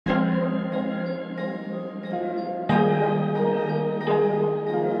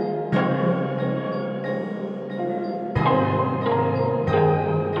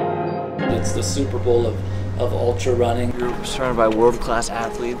It's the Super Bowl of ultra running. We're surrounded by world-class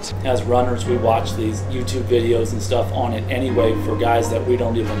athletes. As runners, we watch these YouTube videos and stuff on it anyway for guys that we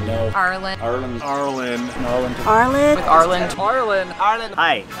don't even know. Arlen. Arlen. Arlen. Arlen. Arlen. With Arlen. Arlen. Arlen.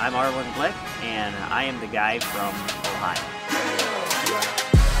 Hi, I'm Arlen Glick, and I am the guy from Ohio.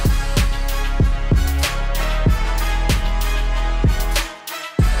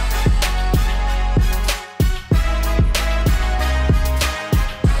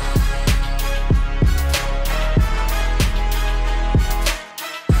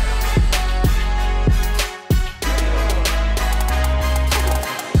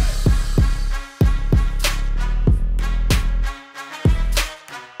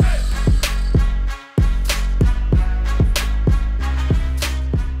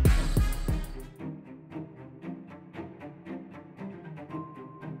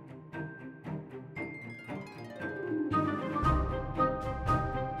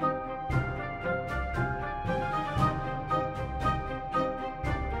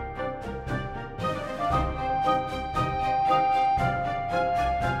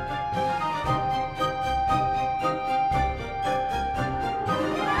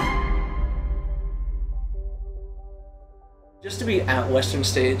 Just to be at Western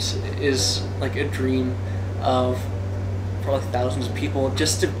States is like a dream of probably thousands of people,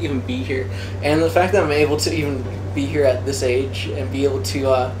 just to even be here. And the fact that I'm able to even be here at this age and be able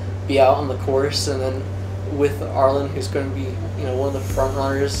to be out on the course, and then with Arlen, who's going to be, you know, one of the front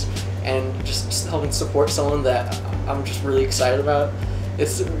runners, and just helping support someone that I'm just really excited about.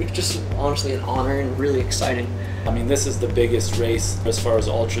 It's just honestly an honor and really exciting. I mean, this is the biggest race as far as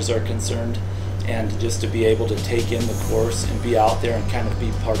ultras are concerned, and just to be able to take in the course and be out there and kind of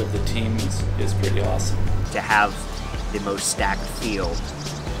be part of the team is pretty awesome. To have the most stacked field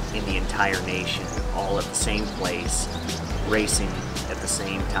in the entire nation, all at the same place, racing at the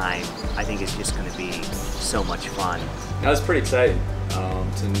same time, I think it's just going to be so much fun. That was pretty exciting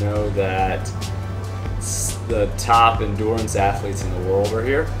to know that the top endurance athletes in the world are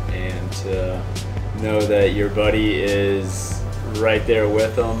here, and to know that your buddy is right there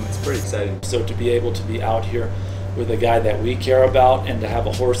with them. It's pretty exciting. So to be able to be out here with a guy that we care about, and to have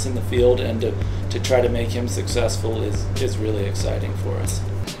a horse in the field, and to try to make him successful is really exciting for us.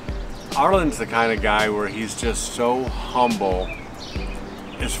 Arlen's the kind of guy where he's just so humble.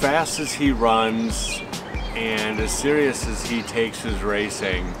 As fast as he runs and as serious as he takes his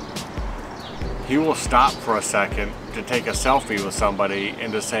racing, he will stop for a second to take a selfie with somebody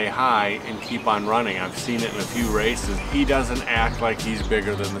and to say hi and keep on running. I've seen it in a few races. He doesn't act like he's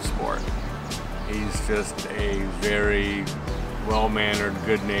bigger than the sport. He's just a very well-mannered,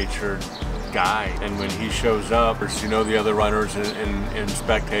 good-natured guy. And when he shows up, you know, the other runners and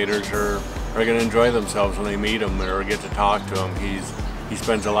spectators are going to enjoy themselves when they meet him or get to talk to him. He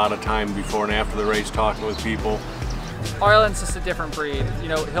spends a lot of time before and after the race talking with people. Arlen's just a different breed. You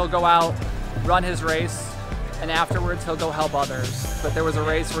know, he'll go out, run his race, and afterwards he'll go help others. But there was a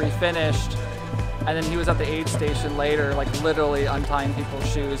race where he finished, and then he was at the aid station later, like literally untying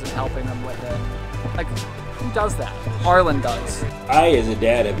people's shoes and helping them with it. Like, who does that? Arlen does. I, as a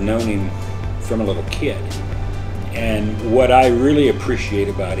dad, have known him from a little kid, and what I really appreciate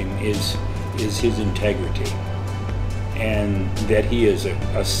about him is his integrity, and that he is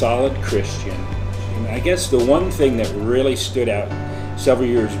a solid Christian. And I guess the one thing that really stood out several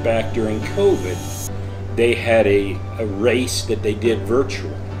years back during COVID, they had a race that they did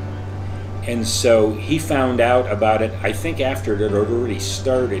virtual. And so he found out about it, I think after it had already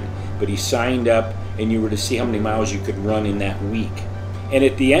started, but he signed up and you were to see how many miles you could run in that week. And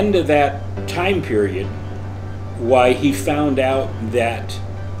at the end of that time period, why he found out that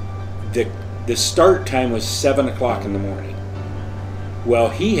the start time was 7 o'clock in the morning. Well,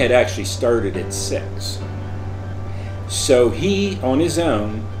 he had actually started at 6. So he, on his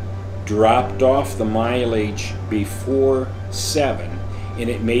own, dropped off the mileage before 7, and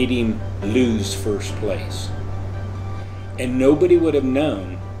it made him lose first place. And nobody would have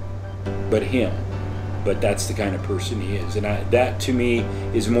known but him. But that's the kind of person he is. And that, to me,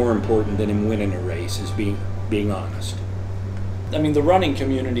 is more important than him winning a race, is being honest. I mean, the running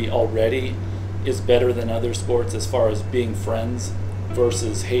community already is better than other sports as far as being friends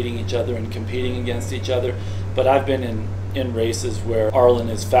versus hating each other and competing against each other. But I've been in races where Arlen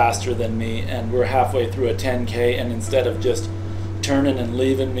is faster than me, and we're halfway through a 10K, and instead of just turning and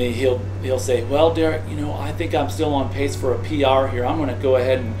leaving me, he'll say, well, Derek, you know, I think I'm still on pace for a PR here. I'm going to go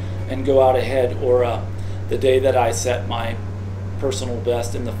ahead and go out ahead. Or the day that I set my personal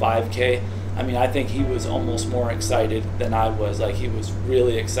best in the 5K, I mean, I think he was almost more excited than I was. Like, he was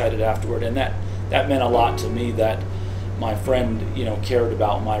really excited afterward, and that meant a lot to me, that my friend, cared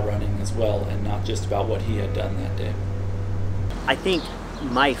about my running as well, and not just about what he had done that day. I think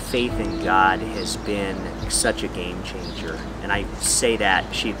my faith in God has been such a game changer, and I say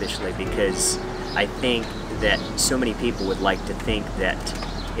that sheepishly because I think that so many people would like to think that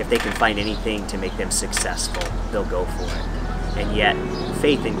if they can find anything to make them successful, they'll go for it. And yet,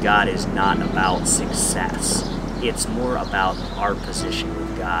 faith in God is not about success. It's more about our position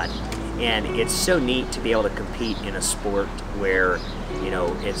with God. And it's so neat to be able to compete in a sport where,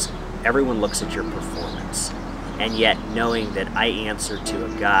 everyone looks at your performance. And yet knowing that I answer to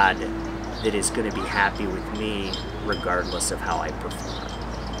a God that is going to be happy with me regardless of how I perform.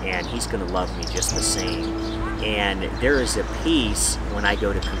 And he's going to love me just the same. And there is a peace when I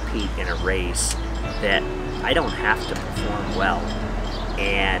go to compete in a race that I don't have to perform well.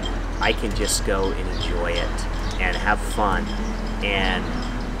 And I can just go and enjoy it and have fun. And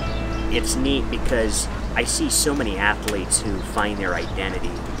it's neat because I see so many athletes who find their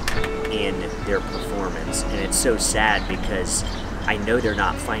identity in their performance, and it's so sad because I know they're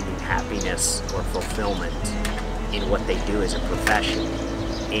not finding happiness or fulfillment in what they do as a profession.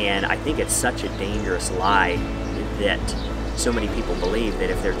 And I think it's such a dangerous lie that so many people believe that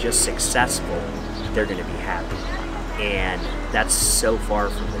if they're just successful, they're going to be happy. And that's so far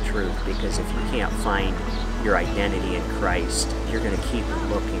from the truth, because if you can't find your identity in Christ, you're going to keep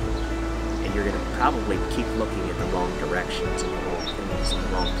looking, and you're going to probably keep looking in the wrong directions and the wrong things in the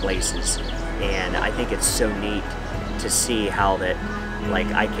wrong places. And I think it's so neat to see how that,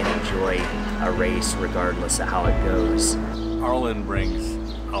 I can enjoy a race regardless of how it goes. Arlen brings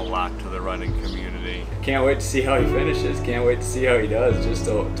a lot to the running community. Can't wait to see how he finishes. Can't wait to see how he does. Just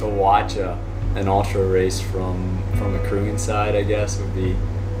to watch an ultra race from a crewing side, I guess, would be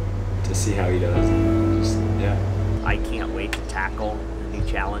to see how he does. I can't wait to tackle the new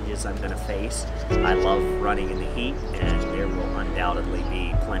challenges I'm going to face. I love running in the heat, and there will undoubtedly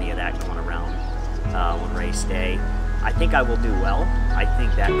be plenty of that going around on race day. I think I will do well. I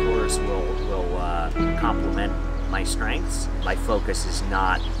think that course will complement my strengths. My focus is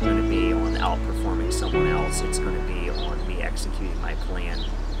not going to be on outperforming someone else. It's going to be on me executing my plan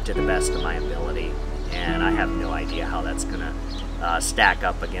to the best of my ability. And I have no idea how that's going to stack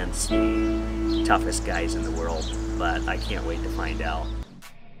up against the toughest guys in the world, but I can't wait to find out.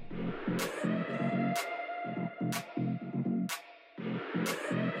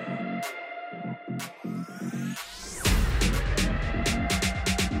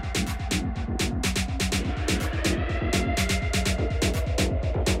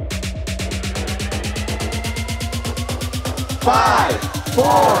 Five,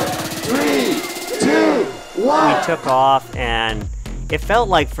 four, three, two, one. We took off, and it felt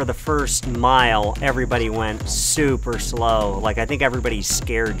like for the first mile, everybody went super slow. I think everybody's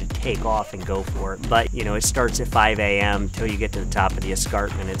scared to take off and go for it. But, it starts at 5 a.m. till you get to the top of the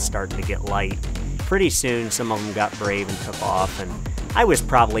escarpment. It's starting to get light. Pretty soon, some of them got brave and took off, and I was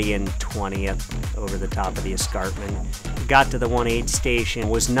probably in 20th over the top of the escarpment. Got to the 1-8 station,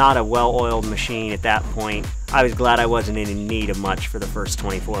 was not a well-oiled machine at that point. I was glad I wasn't in need of much for the first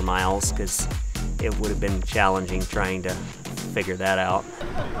 24 miles because it would have been challenging trying to figure that out.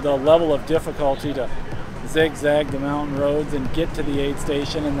 The level of difficulty to zigzag the mountain roads and get to the aid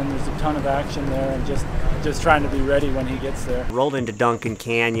station, and then there's a ton of action there, and just trying to be ready when he gets there. Rolled into Duncan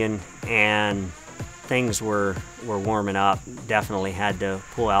Canyon, and things were warming up. Definitely had to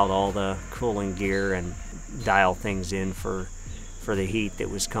pull out all the cooling gear and dial things in for the heat that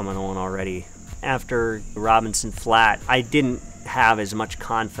was coming on already. After Robinson Flat, I didn't have as much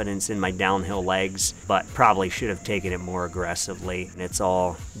confidence in my downhill legs, but probably should have taken it more aggressively. It's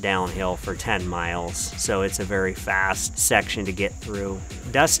all downhill for 10 miles, so it's a very fast section to get through.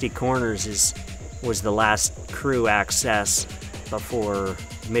 Dusty Corners was the last crew access before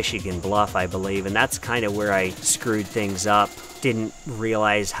Michigan Bluff, I believe, and that's kind of where I screwed things up. Didn't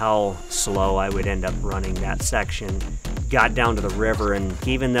realize how slow I would end up running that section. Got down to the river, and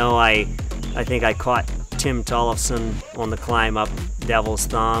even though I think I caught Tim Tollefson on the climb up Devil's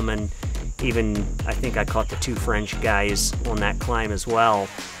Thumb, and even I think I caught the two French guys on that climb as well,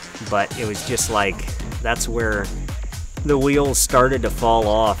 but it was just that's where the wheels started to fall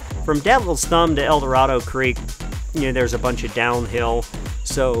off. From Devil's Thumb to El Dorado Creek, there's a bunch of downhill,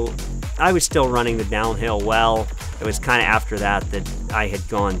 so I was still running the downhill well. It was kind of after that I had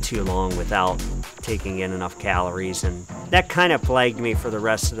gone too long without taking in enough calories, and that kind of plagued me for the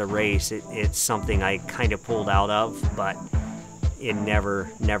rest of the race. It's something I kind of pulled out of, but it never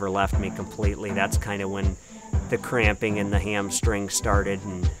left me completely. That's kind of when the cramping in the hamstring started,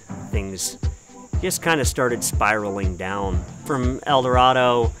 and things just kind of started spiraling down. From El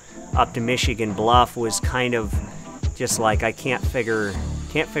Dorado up to Michigan Bluff was kind of just like I can't figure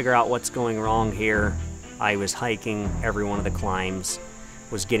out what's going wrong here. I was hiking every one of the climbs,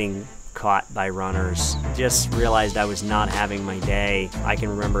 was getting caught by runners, just realized I was not having my day. I can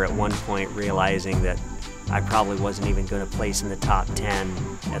remember at one point realizing that I probably wasn't even going to place in the top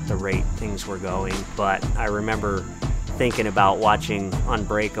 10 at the rate things were going. But I remember thinking about watching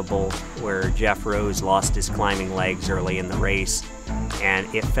Unbreakable, where Jeff Rose lost his climbing legs early in the race,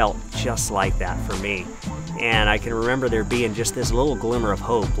 and it felt just like that for me. And I can remember there being just this little glimmer of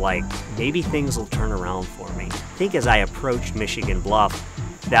hope, like maybe things will turn around for me. I think as I approached Michigan Bluff,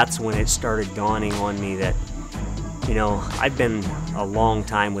 that's when it started dawning on me that, you know, I've been a long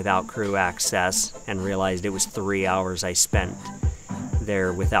time without crew access, and realized it was 3 hours I spent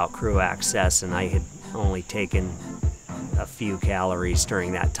there without crew access, and I had only taken a few calories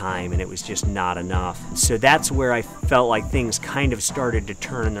during that time, and it was just not enough. So that's where I felt like things kind of started to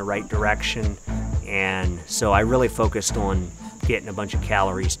turn in the right direction, and so I really focused on getting a bunch of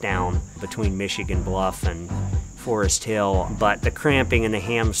calories down between Michigan Bluff and Forest Hill. But the cramping in the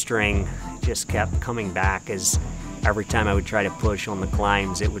hamstring just kept coming back, as every time I would try to push on the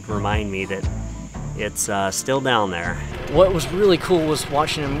climbs, it would remind me that it's still down there. What was really cool was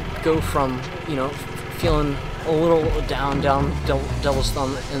watching him go from, you know, feeling a little down, devil's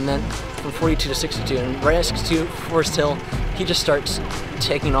thumb, and then from 42 to 62. And right at 62, Forest Hill, he just starts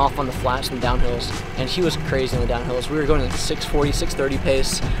taking off on the flats and downhills, and he was crazy on the downhills. We were going at 640, 630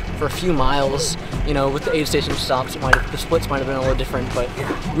 pace for a few miles. You know, with the aid station stops, the splits might have been a little different, but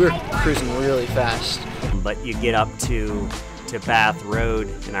we were cruising really fast. But you get up to Bath Road,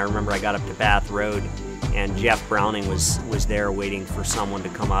 and I remember I got up to Bath Road, and Jeff Browning was there waiting for someone to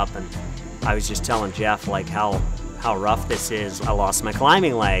come up, and I was just telling Jeff like how rough this is. I lost my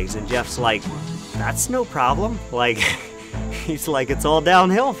climbing legs, and Jeff's like, that's no problem. Like, he's like, it's all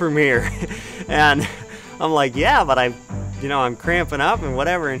downhill from here. And I'm like, yeah, but I'm cramping up and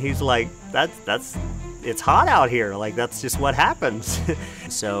whatever. And he's like, it's hot out here. Like, that's just what happens.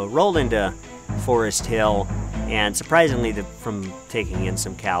 So rolled into Forest Hill, and surprisingly, from taking in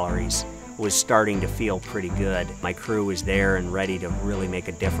some calories, was starting to feel pretty good. My crew was there and ready to really make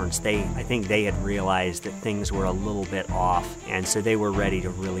a difference. I think they had realized that things were a little bit off, and so they were ready to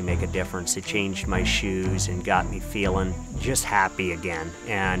really make a difference. They changed my shoes and got me feeling just happy again.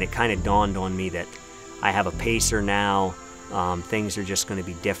 And it kind of dawned on me that I have a pacer now. Things are just going to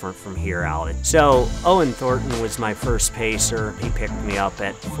be different from here out. So Owen Thornton was my first pacer. He picked me up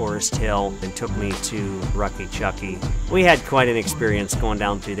at Forest Hill and took me to Rucky Chucky. We had quite an experience going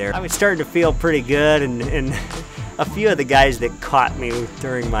down through there. I was starting to feel pretty good, and a few of the guys that caught me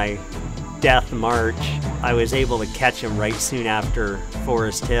during my death march, I was able to catch them right soon after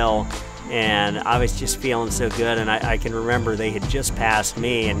Forest Hill. And I was just feeling so good, and I can remember they had just passed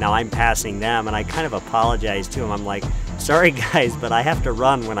me, and now I'm passing them, and I kind of apologized to them. I'm like, sorry guys, but I have to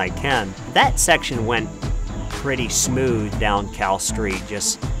run when I can. That section went pretty smooth down Cal Street,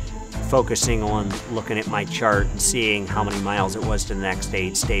 just focusing on looking at my chart and seeing how many miles it was to the next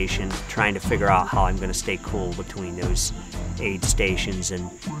aid station, trying to figure out how I'm going to stay cool between those aid stations. And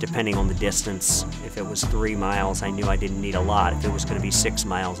depending on the distance, if it was 3 miles, I knew I didn't need a lot. If it was going to be 6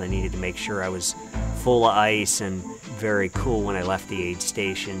 miles, I needed to make sure I was full of ice and very cool when I left the aid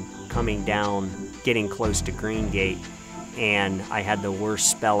station. Coming down, getting close to Green Gate, and I had the worst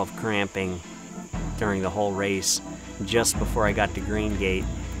spell of cramping during the whole race just before I got to Green Gate.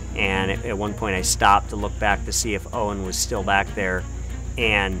 And at one point I stopped to look back to see if Owen was still back there,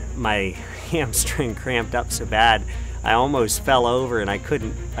 and my hamstring cramped up so bad I almost fell over, and I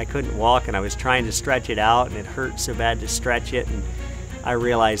couldn't walk, and I was trying to stretch it out, and it hurt so bad to stretch it. And I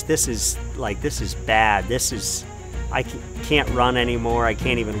realized this is bad. I can't run anymore. I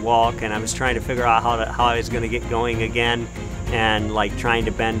can't even walk, and I was trying to figure out how I was going to get going again, and like trying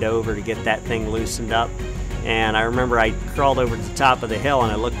to bend over to get that thing loosened up. And I remember I crawled over to the top of the hill,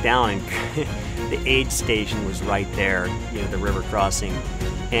 and I looked down, and the aid station was right there, you know, the river crossing.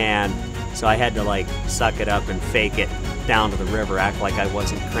 And so I had to like suck it up and fake it down to the river, act like I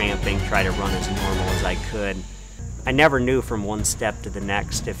wasn't cramping, try to run as normal as I could. I never knew from one step to the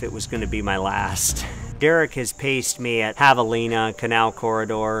next if it was going to be my last. Derek has paced me at Javelina, Canal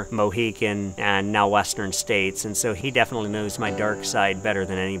Corridor, Mohican, and now Western States, and so he definitely knows my dark side better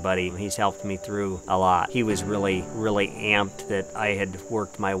than anybody. He's helped me through a lot. He was really, really amped that I had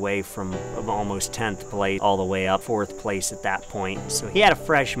worked my way from almost 10th place all the way up 4th place at that point. So he had a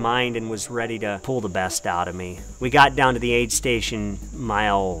fresh mind and was ready to pull the best out of me. We got down to the aid station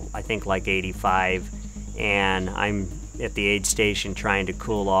mile, I think like 85, and I'm at the aid station trying to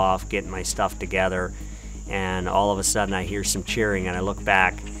cool off, getting my stuff together. And all of a sudden I hear some cheering, and I look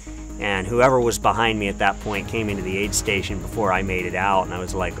back, And whoever was behind me at that point came into the aid station before I made it out, and I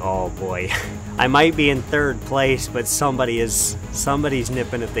was like, oh boy, I might be in third place, but somebody's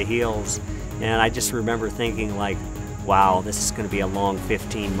nipping at the heels. And I just remember thinking like, wow, this is going to be a long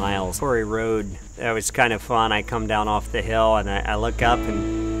 15 miles. Quarry Road, that was kind of fun. I come down off the hill and I look up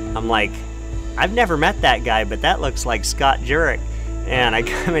and I'm like, I've never met that guy, but that looks like Scott Jurek. And I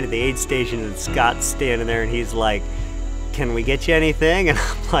come into the aid station and Scott's standing there and he's like, can we get you anything? And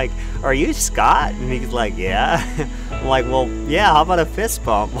I'm like, are you Scott? And he's like, yeah. I'm like, well, yeah, how about a fist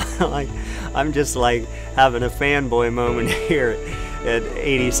bump? Like, I'm just like having a fanboy moment here at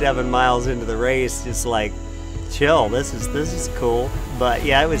 87 miles into the race, just like, chill, this is cool. But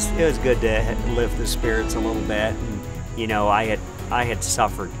yeah, it was good to lift the spirits a little bit. And, you know, I had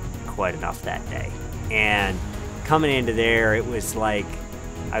suffered quite enough that day. And coming into there, it was like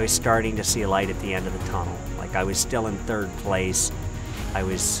I was starting to see a light at the end of the tunnel. Like I was still in third place. I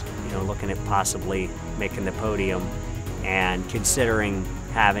was, you know, looking at possibly making the podium and considering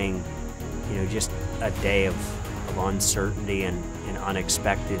having, you know, just a day of uncertainty and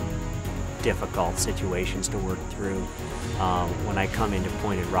unexpected difficult situations to work through. When I come into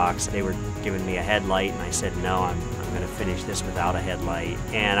Pointed Rocks, they were giving me a headlight and I said, no, I'm going to finish this without a headlight.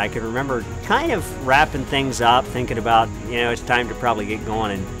 And I can remember kind of wrapping things up, thinking about, you know, it's time to probably get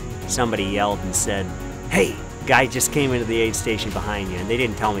going, and somebody yelled and said, hey, guy just came into the aid station behind you, and they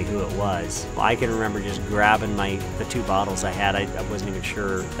didn't tell me who it was. I can remember just grabbing the 2 bottles I had. I wasn't even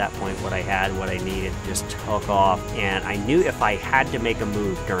sure at that point what I had, what I needed, just took off. And I knew if I had to make a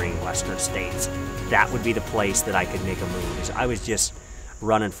move during Western States, that would be the place that I could make a move. I was just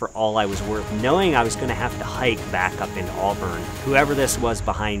running for all I was worth, knowing I was going to have to hike back up into Auburn. Whoever this was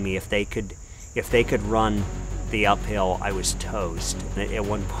behind me, if they could run the uphill, I was toast. At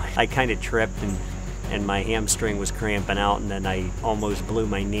one point, I kind of tripped and my hamstring was cramping out, and then I almost blew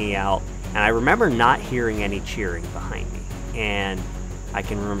my knee out. And I remember not hearing any cheering behind me. And I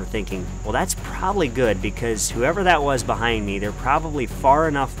can remember thinking, well, that's probably good, because whoever that was behind me, they're probably far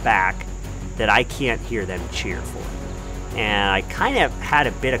enough back that I can't hear them cheer for me. And I kind of had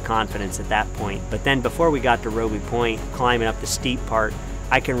a bit of confidence at that point. But then before we got to Roby Point, climbing up the steep part,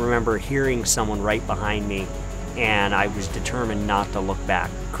 I can remember hearing someone right behind me, and I was determined not to look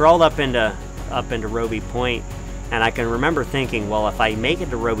back. Crawled up into Roby Point, and I can remember thinking, well, if I make it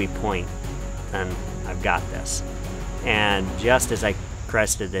to Roby Point, then I've got this. And just as I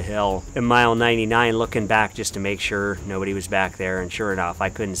crested the hill in mile 99, looking back just to make sure nobody was back there, and sure enough, I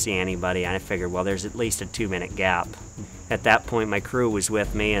couldn't see anybody. I figured, well, there's at least a 2-minute gap. At that point, my crew was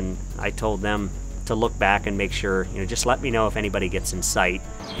with me, and I told them to look back and make sure, you know, just let me know if anybody gets in sight.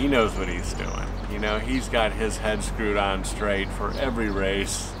 He knows what he's doing. You know, he's got his head screwed on straight for every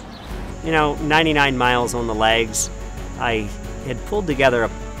race. You know, 99 miles on the legs, I had pulled together a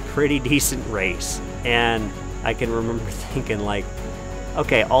pretty decent race, and I can remember thinking like,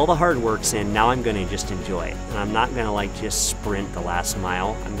 okay, all the hard work's in, now I'm gonna just enjoy it. And I'm not gonna like just sprint the last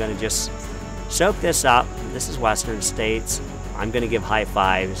mile. I'm gonna just soak this up. This is Western States. I'm gonna give high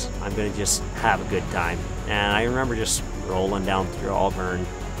fives. I'm gonna just have a good time. And I remember just rolling down through Auburn.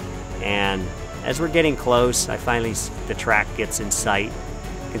 And as we're getting close, the track gets in sight.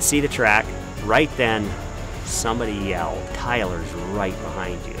 You can see the track. Right then, somebody yelled, Tyler's right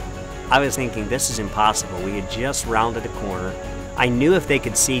behind you. I was thinking, this is impossible. We had just rounded a corner. I knew if they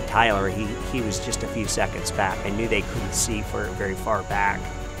could see Tyler, he was just a few seconds back. I knew they couldn't see for very far back.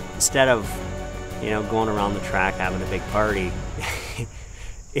 Instead of, you know, going around the track having a big party,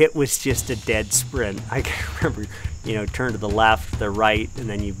 it was just a dead sprint. I can remember, you know, turn to the left, the right, and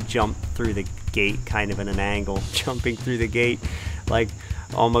then you jump through the gate kind of in an angle, jumping through the gate, like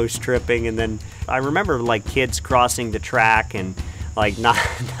almost tripping. And then I remember like kids crossing the track and like not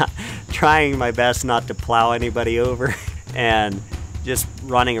trying my best not to plow anybody over and just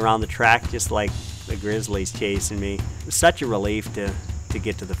running around the track just like the Grizzlies chasing me. It was such a relief to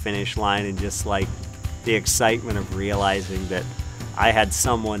get to the finish line, and just like the excitement of realizing that I had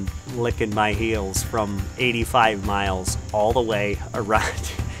someone licking my heels from 85 miles all the way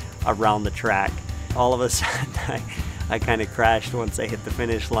around the track. All of a sudden I kind of crashed once I hit the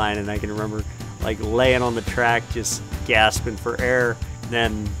finish line, and I can remember like laying on the track just gasping for air.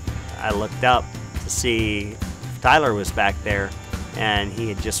 Then I looked up to see Tyler was back there, and he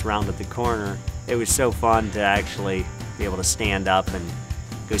had just rounded the corner. It was so fun to actually be able to stand up and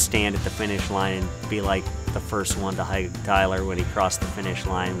go stand at the finish line and be like the first one to hug Tyler when he crossed the finish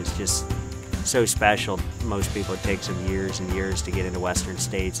line. It was just so special. Most people, it takes them years and years to get into Western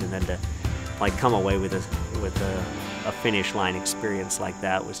States, and then to like come away with a finish line experience like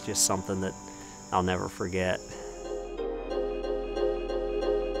that was just something that I'll never forget.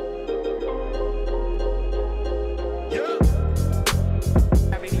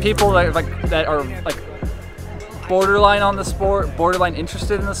 people that are like borderline on the sport, borderline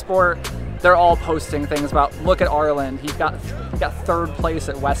interested in the sport, they're all posting things about, look at Arlen, he got 3rd place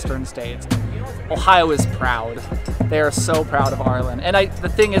at Western States. Ohio is proud. They are so proud of Arlen. And the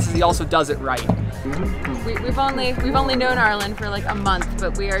thing is he also does it right. We've only known Arlen for like a month,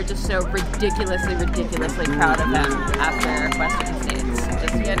 but we are just so ridiculously proud of him after Western States.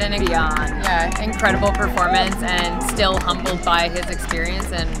 Just he had an beyond. Incredible performance, and still humbled by his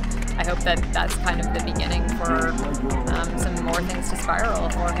experience. And I hope that that's kind of the beginning for some more things to spiral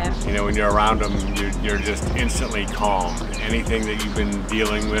for him. You know, when you're around him, you're just instantly calm. Anything that you've been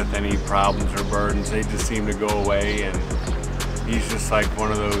dealing with, any problems or burdens, they just seem to go away. And he's just like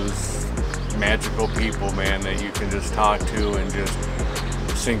one of those magical people, man, that you can just talk to and just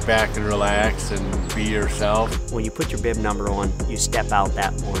sink back and relax and be yourself. When you put your bib number on, you step out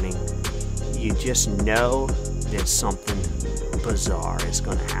that morning, you just know that something bizarre is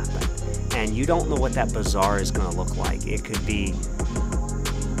going to happen. And you don't know what that bizarre is going to look like. It could be,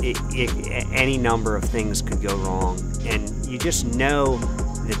 any number of things could go wrong. And you just know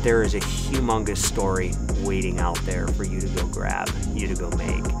that there is a humongous story waiting out there for you to go grab, you to go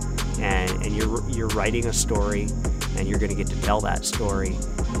make. And you're writing a story, and you're going to get to tell that story.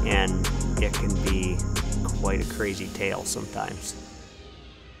 And it can be quite a crazy tale sometimes.